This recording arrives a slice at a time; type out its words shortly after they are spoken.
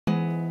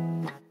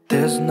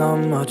There's not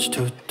much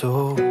to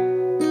do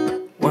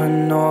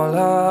when all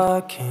I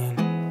can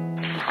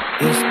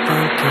is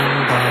thinking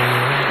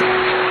about you.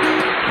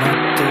 Not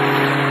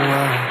doing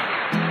well,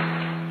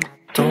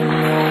 don't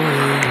know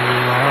where you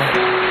are,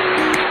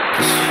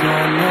 'cause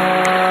you're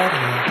not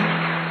here.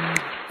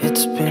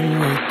 It's been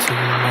way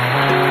too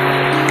long.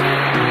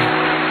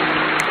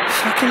 If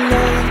I could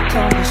lay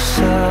down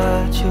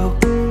beside you,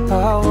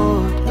 I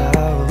would.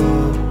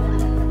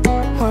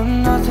 When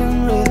nothing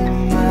really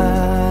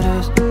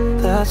matters,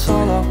 that's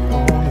all I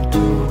wanna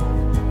do.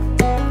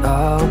 I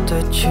hope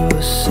that you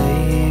are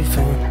safe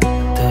and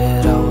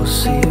that I will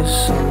see you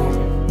soon.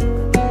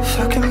 If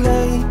I can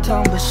lay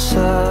down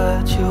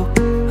beside you,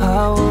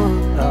 I would.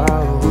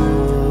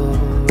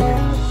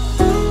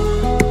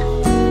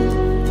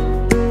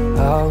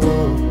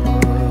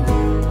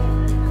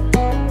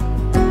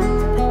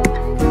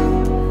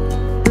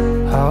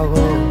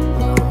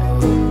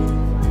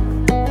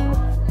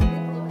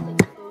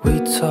 We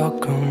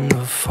talk on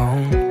the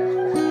phone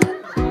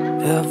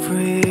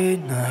every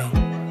night.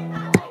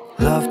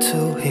 Love to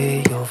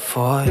hear your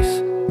voice.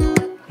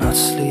 Not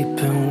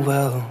sleeping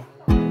well,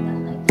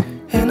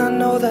 and I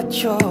know that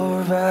you're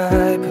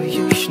right, but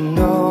you should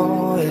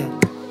know it.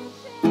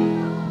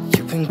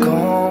 You've been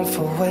gone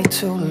for way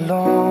too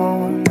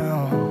long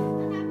now.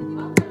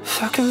 If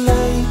I could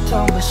lay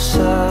down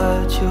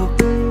beside you,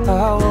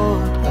 I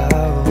would.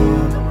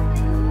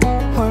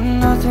 When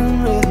nothing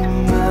really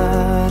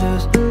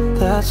matters,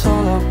 that's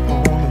all I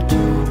wanna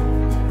do.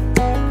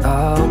 I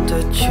hope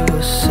that you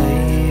are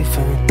safe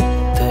and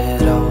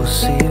that I will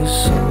see you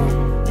soon.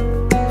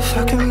 If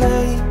I can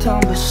lay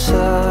down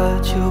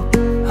beside you,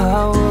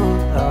 I would.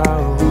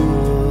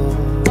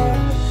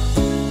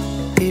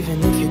 Even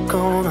if you're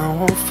gone, I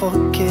won't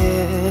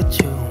forget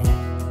you.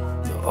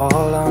 You're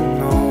all I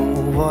know,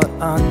 what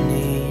I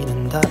need,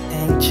 and that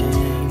ain't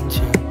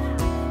changing.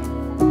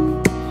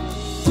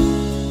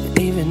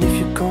 Even if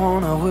you're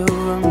gone, I will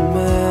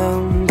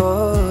remember.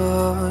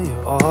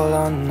 You're all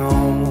I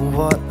know,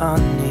 what I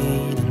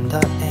need, and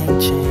that ain't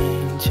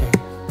changing.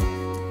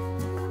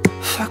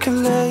 If I can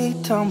lay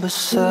down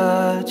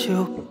beside you,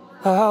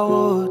 I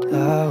would.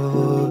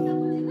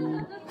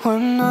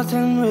 When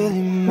nothing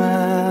really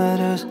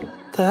matters,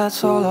 that's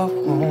all I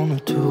wanna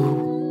do.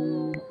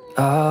 I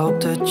hope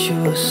that you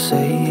are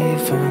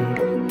safe and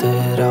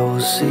that I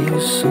will see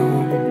you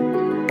soon.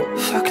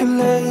 If I can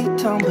lay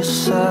down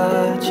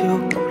beside you,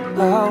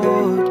 I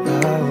would.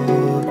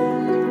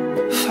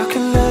 If I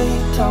can lay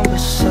down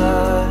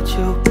beside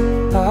you,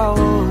 I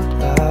would.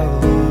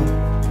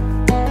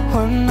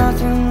 When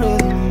nothing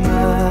really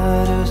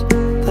matters,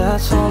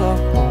 that's all I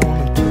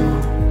wanna do.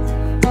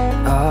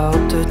 I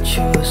hope that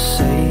you are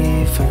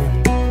safe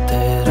and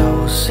that I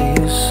will see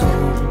you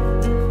soon.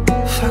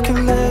 If I can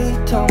lay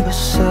down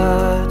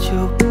beside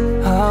you,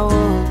 I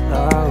would.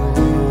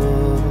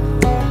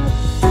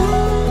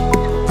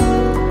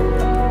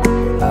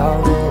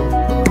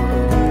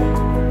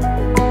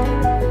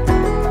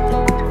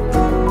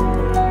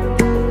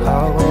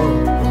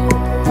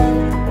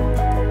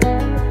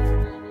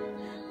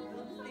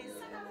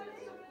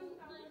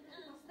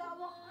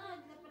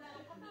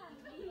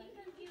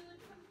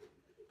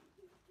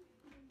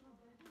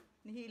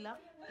 Nihilak.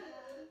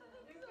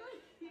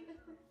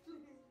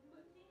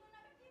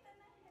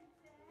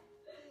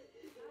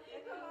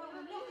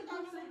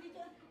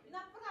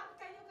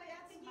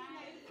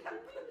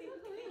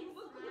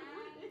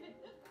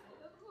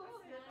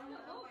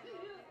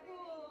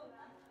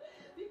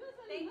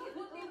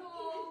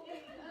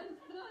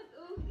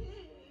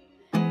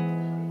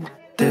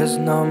 There's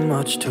not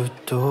much to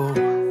do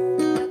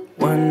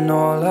when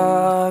all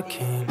I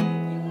can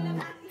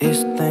is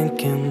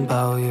thinking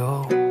about you.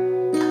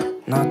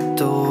 Not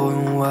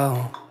doing well,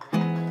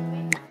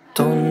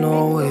 don't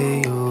know where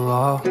you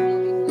are,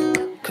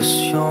 'cause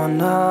you're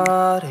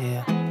not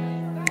here.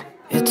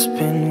 It's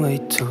been way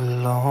too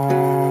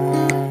long.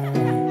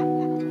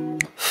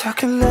 If I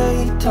can lay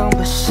down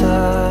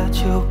beside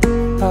you,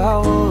 I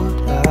would.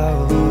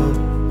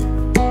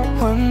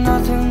 When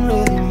nothing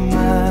really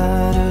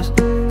matters,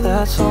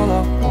 that's all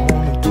I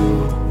wanna do.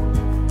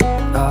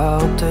 I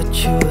hope that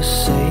you are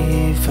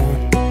safe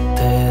and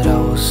that I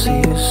will see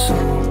you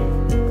soon.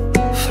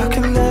 If I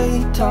can lay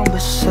down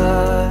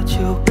beside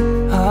you,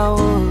 I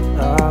would.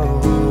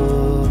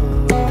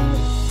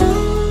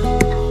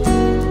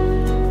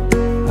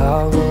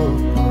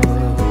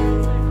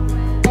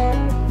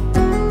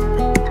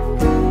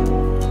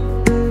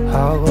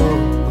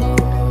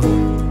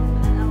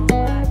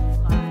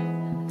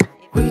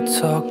 We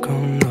talk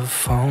on the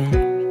phone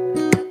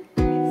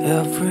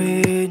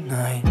every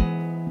night.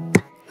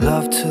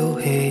 Love to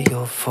hear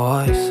your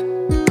voice.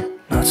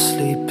 Not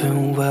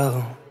sleeping well,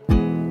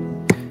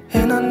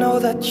 and I know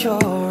that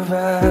you're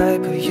right,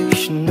 but you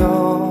should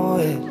know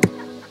it.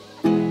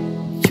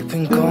 You've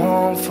been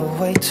gone for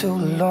way too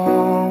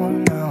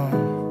long now.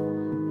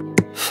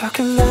 If I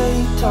can lay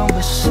down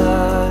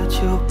beside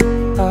you,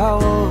 I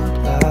would.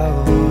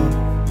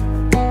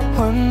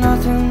 When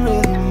nothing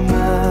really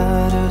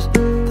matters,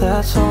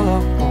 that's all I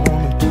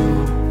wanna do.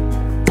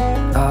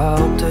 I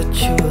hope that that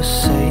you were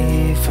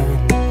safe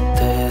and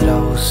that I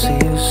will see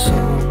you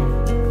soon.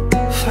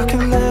 If I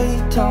can lay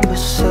down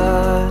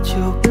beside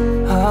you,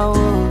 I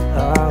would,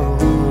 I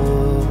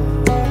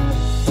would.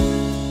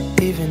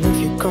 Even if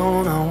you're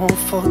gone, I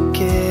won't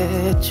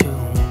forget you.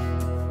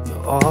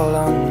 You're all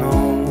I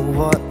know,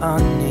 what I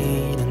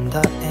need, and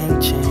that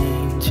ain't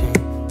changing.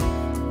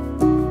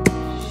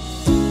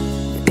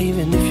 And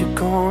even if you're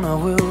gone, I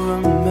will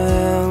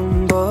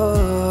remember.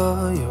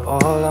 You're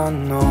all I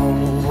know,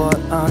 what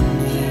I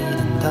need,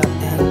 and that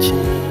ain't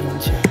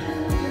changing.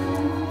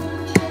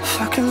 If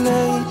I can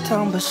lay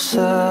down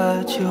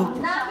beside you,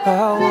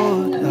 I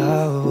would,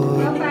 I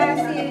would.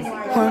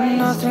 When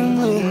nothing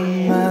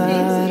really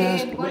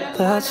matters,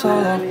 that's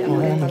all I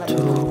wanna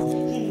do.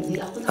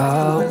 I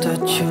hope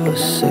that you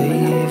are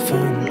safe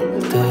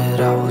and that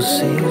I will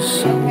see you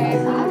soon.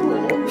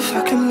 If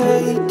I can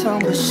lay down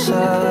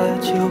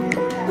beside you,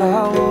 I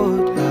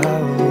would, I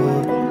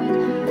would.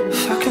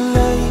 If I can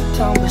lay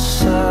down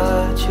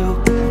beside you,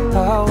 I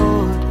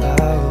would,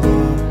 I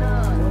would.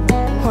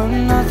 When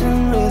nothing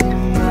really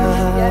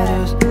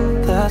matters,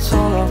 that's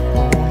all I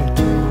wanna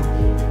do.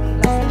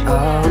 I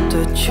hope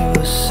that you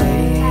are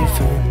safe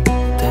and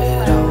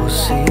that I will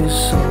see you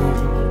soon.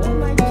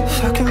 If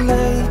I can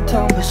lay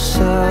down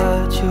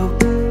beside you,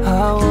 I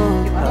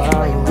would,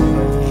 I would.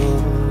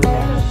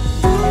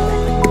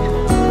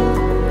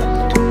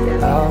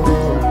 I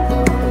would.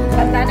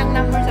 Tanda ng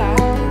number sa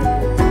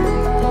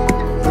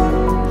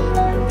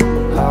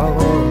I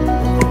would.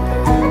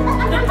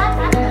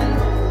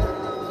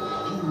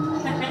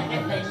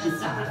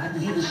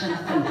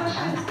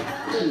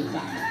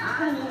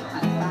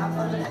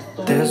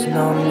 There's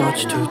not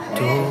much to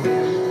do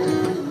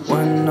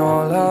when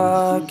all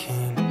I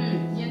can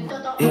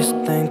is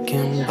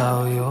thinking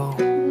about you.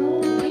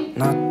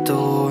 Not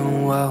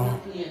doing well,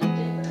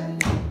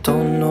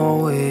 don't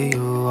know where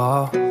you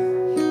are,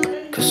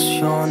 'cause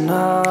you're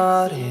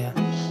not here.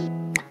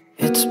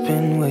 It's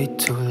been way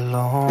too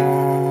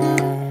long.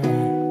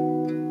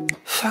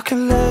 If I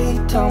can lay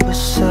down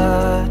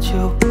beside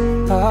you,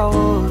 I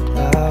would,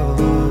 I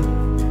would.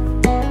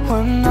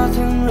 When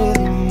nothing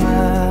really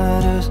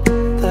matters,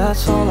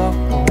 that's all I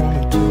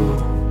wanna do.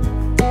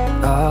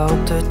 I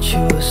hope that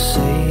you are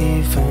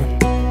safe and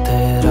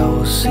that I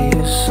will see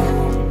you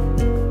soon.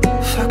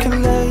 If I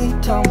can lay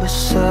down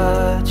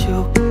beside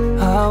you,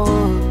 I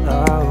would,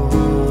 I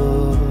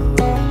would.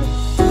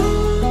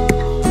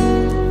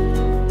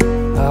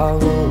 I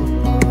would.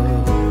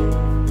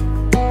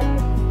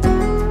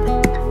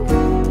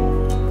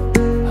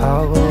 I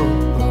would.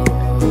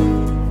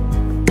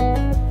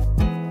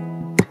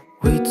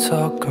 We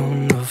talk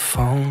on the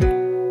phone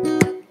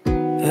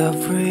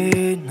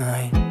every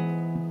night.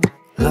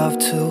 Love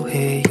to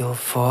hear your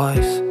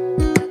voice.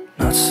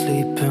 Not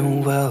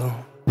sleeping well.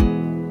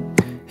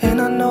 And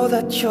I know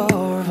that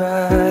you're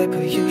right,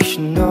 but you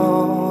should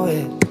know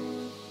it.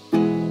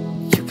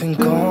 You've been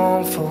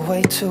gone for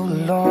way too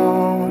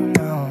long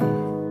now.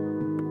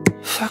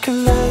 If I can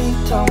lay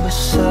down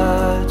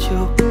beside you,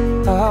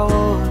 I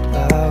would,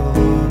 I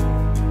would.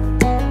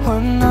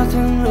 When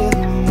nothing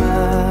really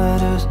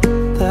matters,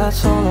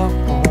 that's all I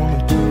wanna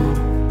do.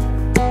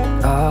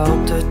 I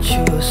hope that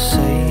you are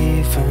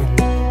safe and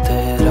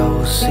that I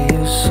will see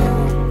you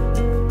soon.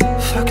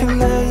 If I can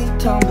lay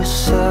down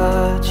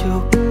beside you,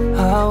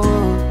 I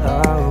would,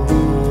 I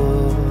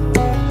would.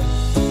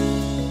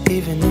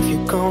 Even if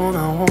you're gone,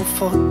 I won't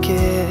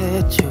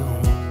forget you.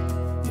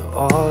 You're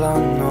all I